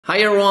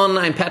Hi everyone,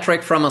 I'm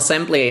Patrick from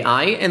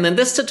AssemblyAI, and in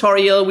this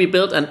tutorial we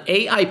built an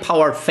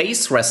AI-powered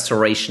face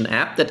restoration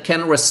app that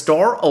can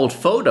restore old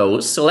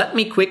photos. So let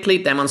me quickly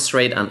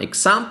demonstrate an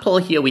example.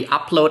 Here we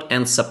upload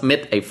and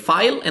submit a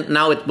file, and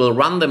now it will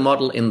run the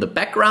model in the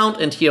background,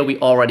 and here we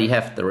already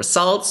have the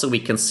results, so we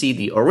can see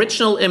the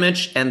original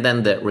image and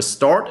then the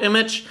restored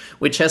image,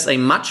 which has a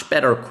much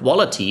better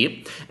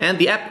quality. And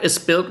the app is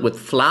built with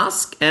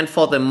Flask, and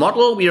for the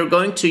model we are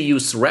going to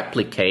use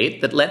Replicate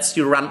that lets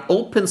you run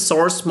open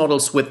source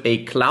models with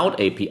a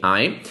cloud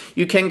API.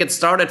 You can get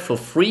started for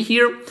free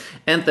here,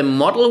 and the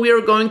model we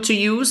are going to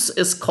use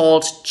is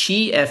called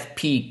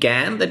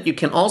GFP-GAN that you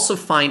can also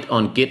find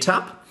on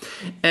GitHub.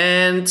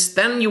 And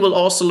then you will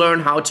also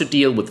learn how to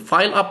deal with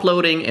file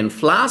uploading in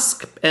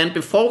Flask. And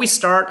before we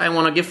start, I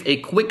want to give a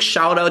quick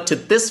shout out to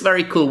this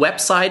very cool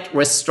website,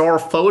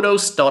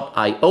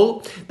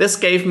 restorephotos.io. This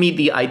gave me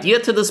the idea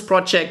to this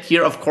project.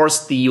 Here, of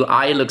course, the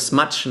UI looks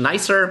much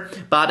nicer,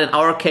 but in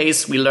our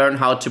case, we learn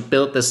how to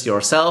build this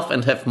yourself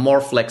and have more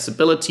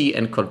flexibility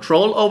and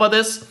control over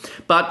this.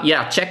 But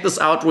yeah, check this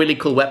out, really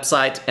cool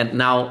website. And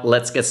now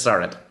let's get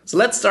started. So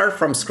let's start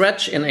from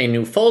scratch in a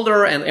new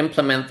folder and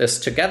implement this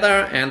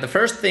together. And the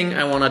first thing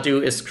I want to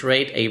do is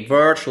create a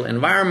virtual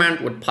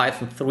environment with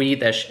Python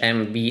 3-mv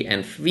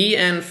and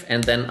venv,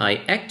 and then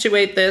I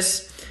activate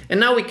this. And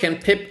now we can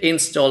pip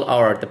install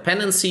our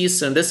dependencies.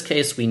 So in this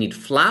case, we need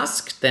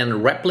Flask,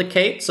 then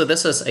Replicate. So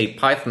this is a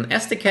Python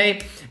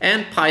SDK,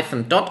 and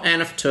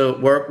Python.env to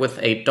work with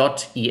a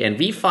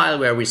 .env file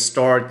where we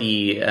store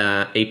the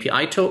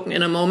API token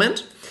in a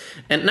moment.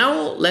 And now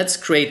let's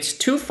create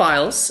two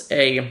files,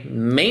 a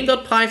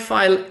main.py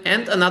file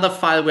and another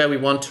file where we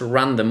want to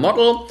run the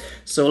model.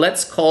 So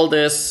let's call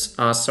this,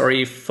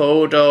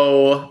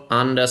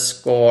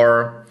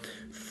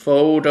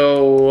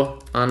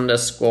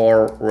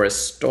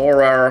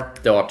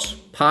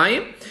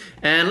 photo_restorer.py.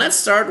 And let's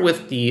start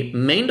with the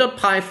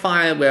main.py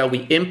file where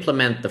we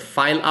implement the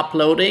file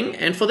uploading.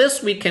 And for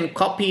this, we can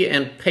copy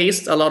and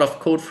paste a lot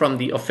of code from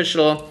the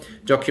official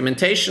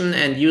documentation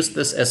and use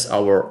this as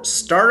our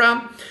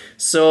starter.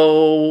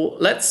 So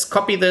let's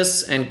copy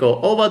this and go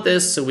over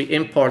this. So we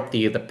import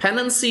the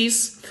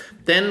dependencies.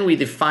 Then we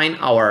define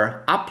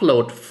our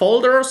upload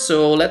folder.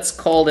 So let's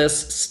call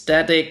this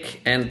static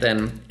and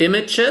then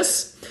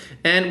images.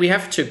 And we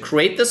have to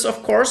create this,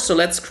 of course. So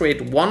let's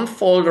create one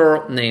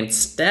folder named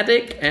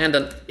static and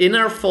an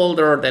inner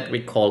folder that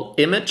we call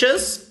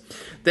images.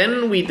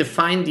 Then we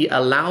define the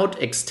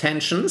allowed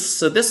extensions.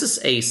 So this is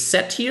a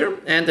set here.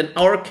 And in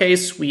our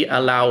case, we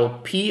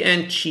allow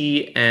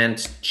PNG and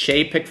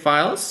JPEG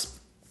files.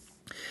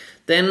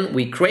 Then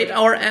we create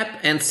our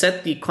app and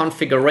set the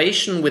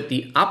configuration with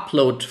the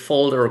upload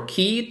folder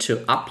key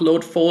to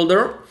upload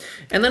folder.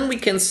 And then we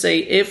can say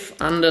if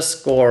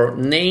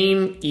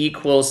 _name ==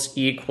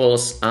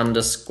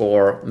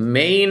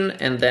 main,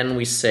 and then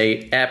we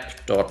say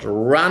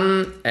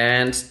app.run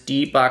and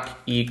debug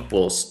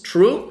 =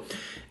 true.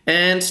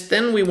 And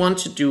then we want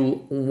to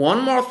do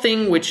one more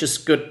thing, which is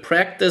good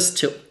practice,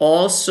 to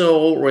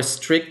also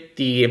restrict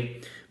the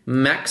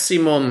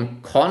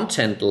maximum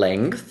content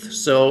length.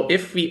 So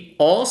if we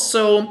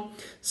also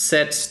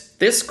set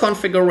this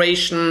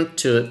configuration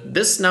to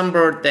this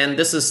number, then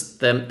this is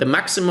the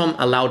maximum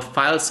allowed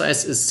file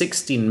size is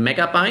 16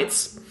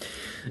 megabytes.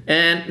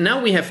 And now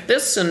we have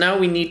this, so now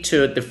we need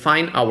to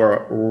define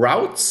our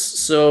routes.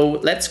 So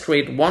let's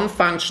create one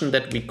function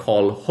that we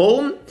call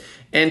home.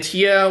 And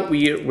here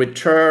we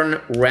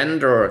return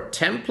render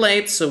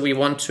template. So we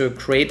want to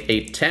create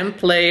a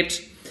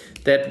template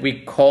that we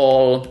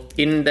call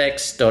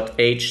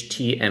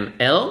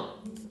index.html.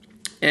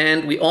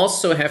 And we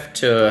also have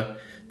to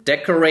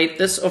decorate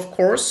this, of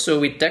course. So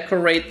we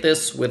decorate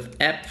this with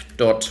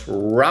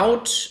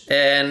app.route,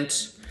 and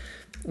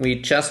we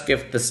just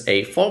give this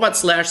a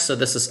 /. So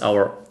this is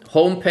our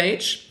home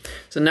page.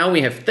 So now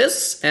we have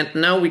this, and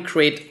now we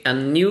create a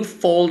new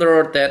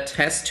folder that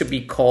has to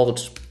be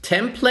called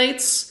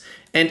templates.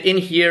 And in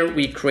here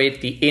we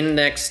create the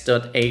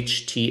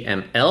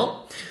index.html.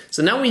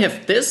 So now we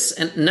have this,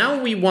 and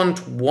now we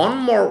want one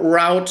more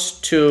route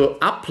to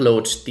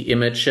upload the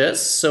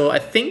images. So I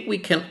think we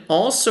can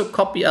also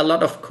copy a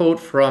lot of code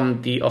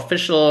from the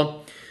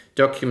official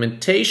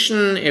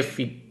documentation. If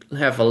we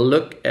have a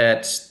look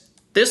at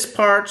this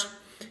part,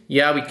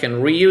 yeah, we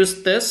can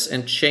reuse this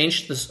and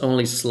change this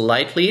only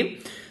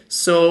slightly.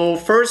 So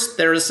first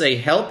there is a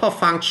helper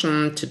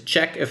function to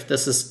check if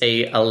this is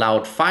a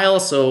allowed file.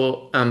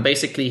 So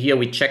basically here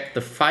we check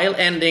the file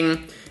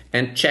ending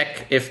and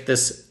check if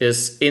this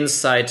is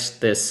inside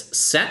this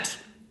set.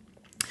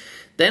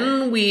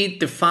 Then we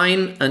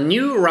define a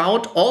new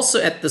route also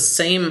at the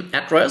same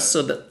address,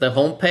 so the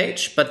home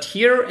page. But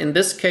here in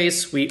this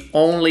case, we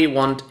only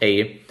want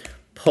a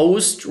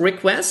post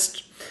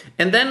request.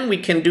 And then we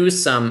can do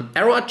some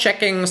error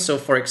checking. So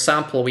for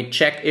example, we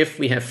check if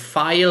we have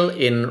file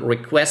in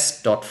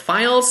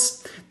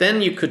request.files.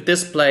 Then you could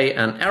display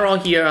an error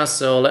here.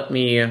 So let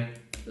me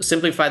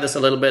simplify this a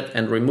little bit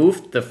and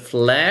remove the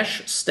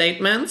flash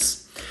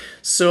statements.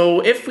 So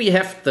if we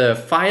have the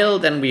file,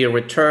 then we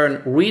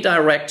return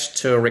redirect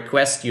to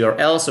request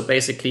URL. So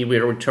basically we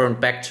return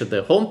back to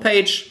the home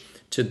page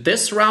to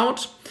this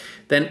route.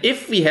 Then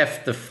if we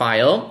have the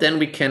file, then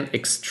we can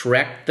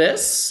extract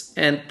this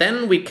and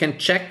then we can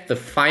check the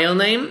file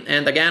name.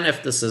 And again,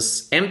 if this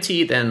is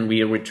empty, then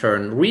we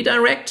return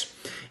redirect.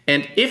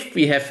 And if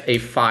we have a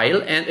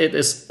file and it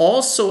is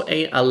also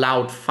a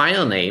allowed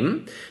file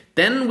name,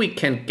 then we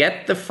can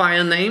get the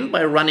file name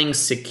by running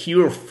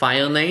secure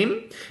file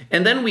name.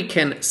 And then we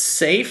can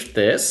save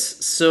this.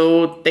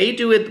 So they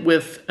do it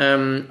with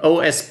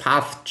OS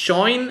path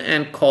join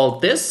and call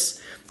this.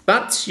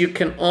 But you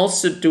can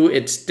also do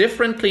it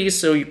differently.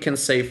 So you can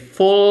say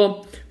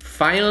full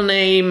file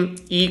name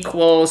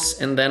equals,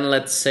 and then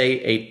let's say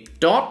a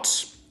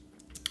dot,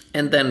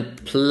 and then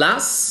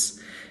plus,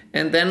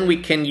 and then we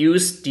can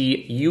use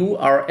the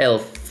URL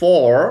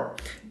for,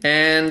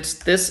 and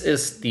this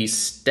is the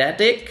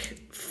static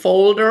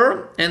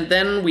folder, and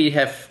then we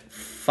have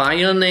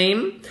file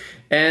name,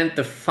 and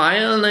the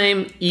file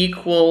name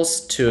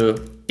equals to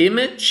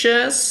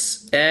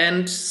images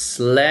and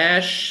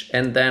slash,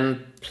 and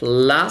then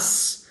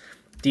plus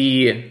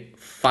the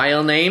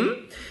file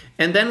name.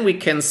 And then we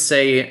can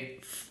say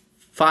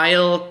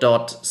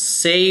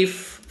file.save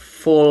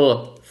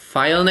full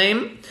file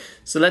name.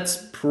 So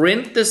let's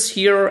print this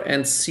here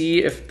and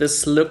see if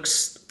this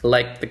looks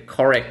like the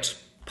correct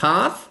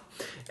path.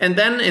 And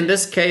then in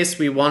this case,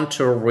 we want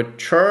to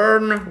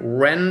return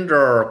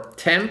render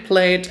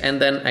template and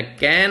then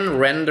again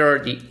render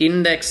the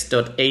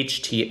index.html.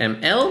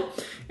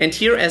 And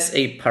here as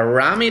a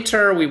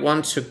parameter, we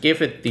want to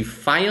give it the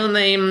file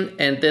name,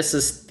 and this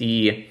is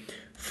the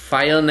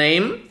file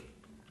name.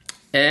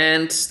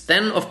 And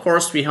then of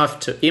course we have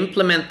to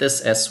implement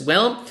this as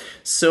well.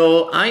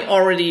 So I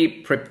already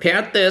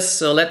prepared this.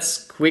 So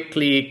let's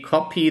quickly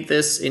copy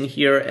this in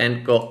here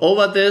and go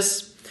over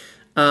this.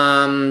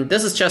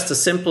 This is just a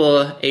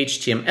simple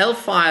HTML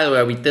file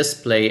where we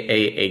display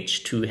a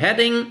h2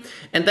 heading.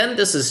 And then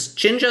this is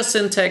Ginger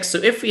syntax. So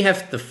if we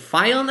have the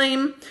file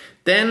name,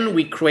 then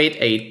we create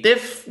a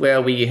div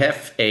where we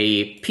have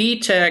a p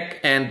tag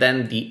and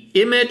then the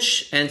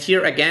image. And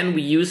here again,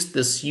 we use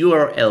this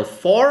URL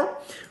for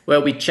where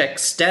we check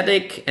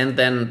static and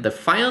then the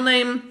file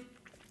name.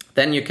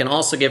 Then you can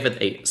also give it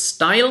a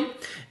style.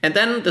 And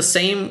then the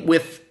same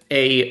with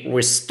a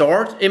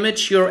restored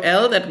image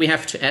URL that we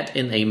have to add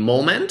in a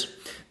moment.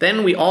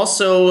 Then we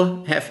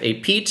also have a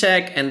p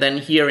tag. And then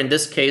here in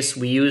this case,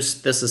 we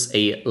use this is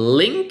a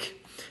link.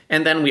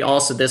 And then we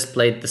also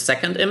displayed the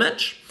second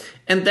image.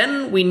 And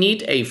then we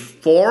need a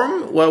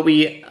form where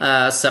we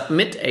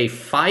submit a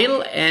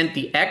file and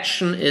the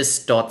action is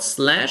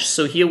 /.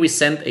 So here we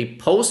send a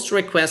post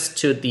request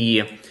to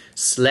the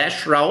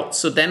slash route.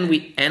 So then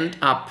we end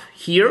up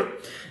here.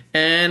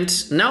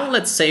 And now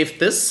let's save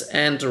this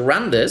and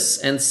run this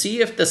and see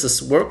if this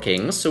is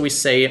working. So we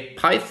say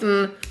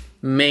Python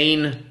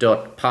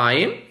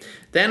main.py.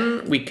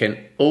 Then we can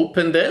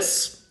open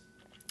this.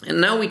 And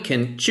now we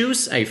can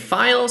choose a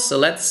file. So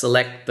let's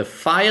select the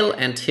file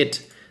and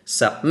hit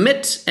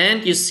submit,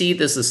 and you see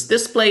this is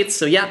displayed.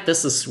 So yeah,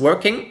 this is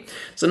working.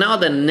 So now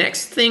the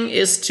next thing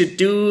is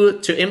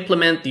to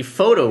implement the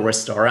photo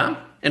restorer.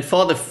 And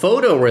for the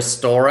photo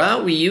restorer,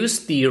 we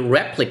use the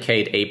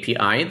replicate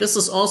API. This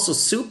is also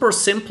super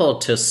simple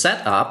to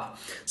set up.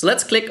 So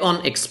let's click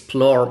on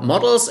explore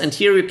models, and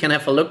here you can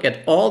have a look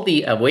at all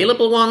the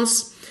available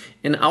ones.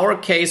 In our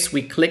case,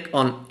 we click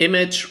on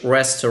image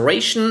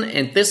restoration,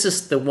 and this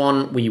is the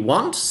one we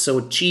want.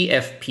 So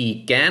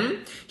GFP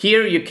GAN.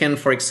 Here you can,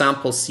 for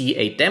example, see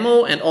a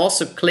demo and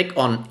also click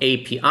on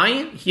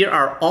API. Here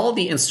are all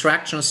the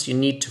instructions you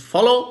need to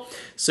follow.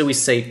 So we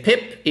say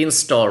pip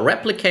install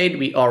replicate.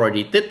 We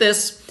already did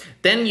this.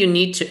 Then you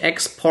need to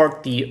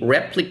export the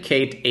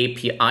replicate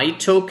API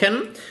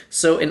token.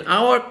 So in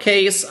our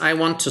case, I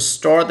want to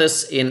store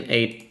this in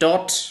a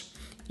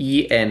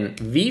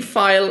 .env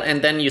file,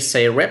 and then you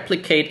say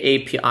replicate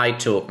API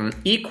token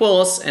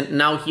equals, and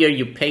now here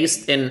you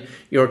paste in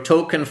your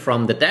token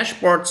from the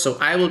dashboard. So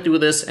I will do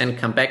this and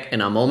come back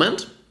in a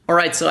moment. All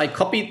right, so I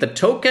copied the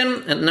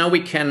token and now we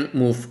can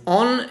move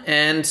on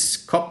and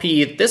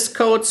copy this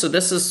code. So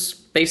this is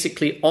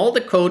basically all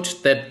the code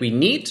that we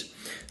need.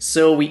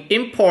 So we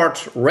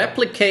import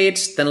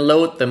replicate, then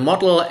load the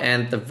model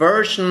and the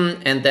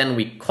version, and then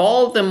we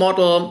call the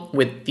model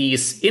with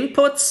these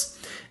inputs.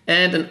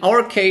 And in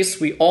our case,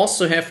 we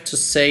also have to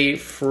say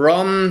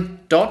from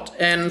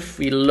 .env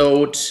we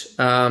load,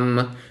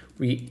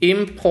 we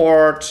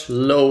import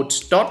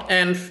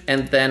load.env,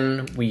 and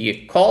then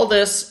we call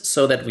this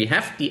so that we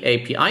have the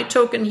API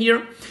token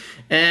here.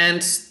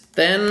 And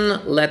then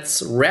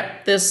let's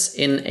wrap this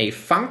in a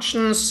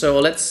function. So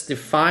let's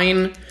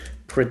define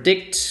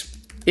predict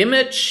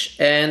image,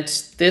 and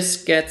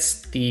this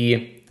gets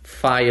the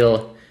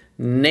file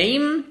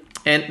name.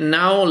 And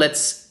now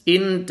let's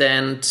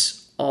indent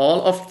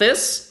all of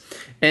this.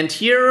 And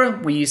here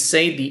we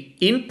say the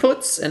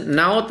inputs, and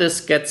now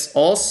this gets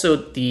also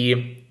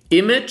the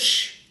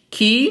image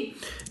key.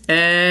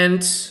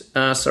 And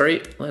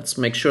sorry, let's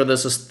make sure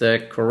this is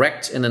the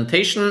correct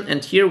indentation.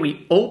 And here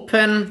we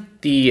open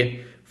the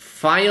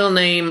file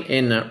name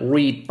in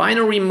read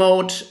binary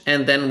mode,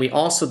 and then we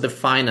also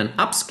define an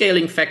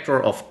upscaling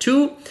factor of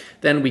 2.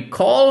 Then we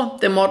call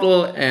the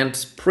model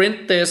and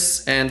print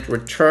this and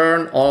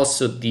return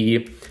also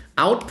the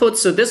output.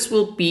 So this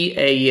will be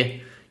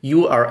a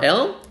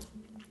URL.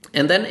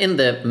 And then in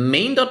the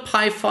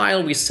main.py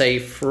file, we say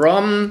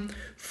from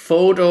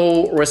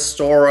photo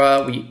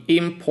restorer, we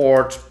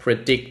import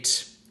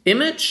predict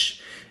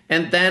image.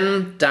 And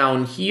then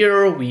down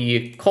here,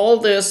 we call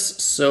this.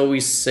 So we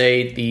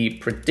say the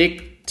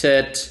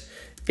predicted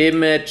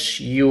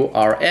image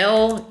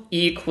URL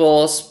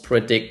equals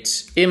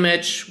predict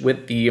image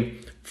with the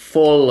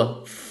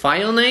full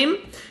file name.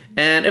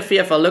 And if we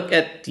have a look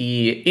at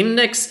the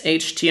index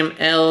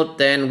HTML,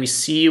 then we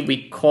see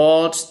we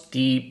called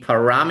the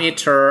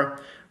parameter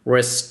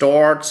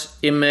restored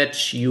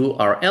image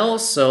URL.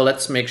 So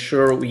let's make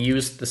sure we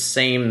use the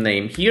same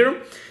name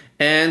here.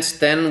 And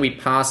then we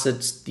pass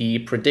it the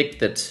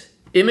predicted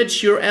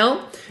image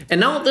URL. And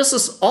now this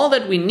is all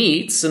that we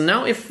need. So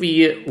now if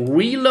we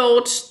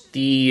reload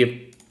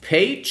the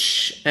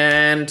page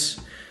and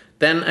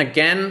then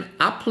again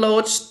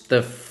upload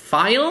the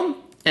file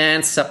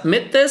and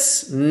submit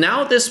this,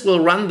 now this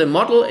will run the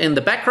model in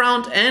the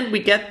background and we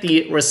get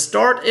the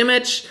restored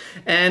image,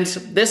 and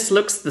this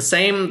looks the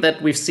same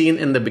that we've seen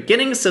in the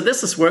beginning. So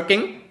this is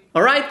working.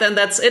 Alright, then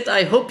that's it.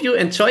 I hope you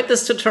enjoyed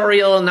this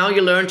tutorial. Now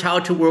you learned how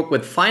to work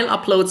with file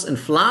uploads in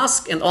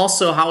Flask and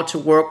also how to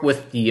work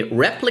with the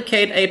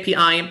replicate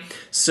API.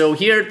 So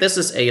here, this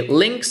is a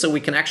link, so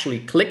we can actually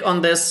click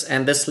on this,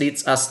 and this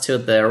leads us to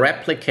the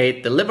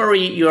replicate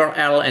delivery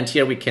URL, and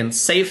here we can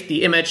save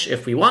the image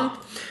if we want.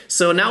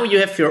 So now you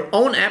have your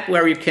own app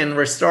where you can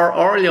restore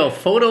all your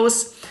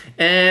photos.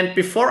 And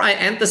before I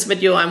end this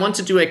video, I want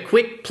to do a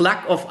quick plug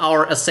of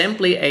our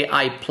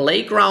AssemblyAI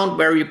playground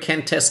where you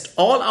can test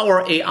all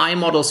our AI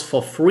models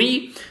for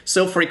free.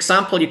 So for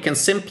example, you can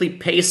simply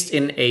paste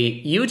in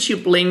a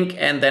YouTube link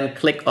and then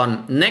click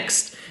on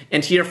next.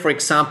 And here, for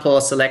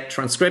example, select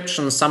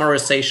transcription,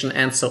 summarization,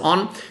 and so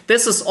on.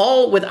 This is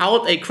all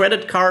without a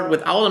credit card,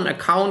 without an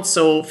account.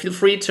 So feel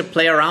free to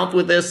play around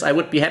with this. I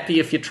would be happy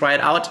if you try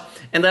it out.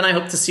 And then I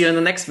hope to see you in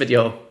the next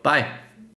video. Bye.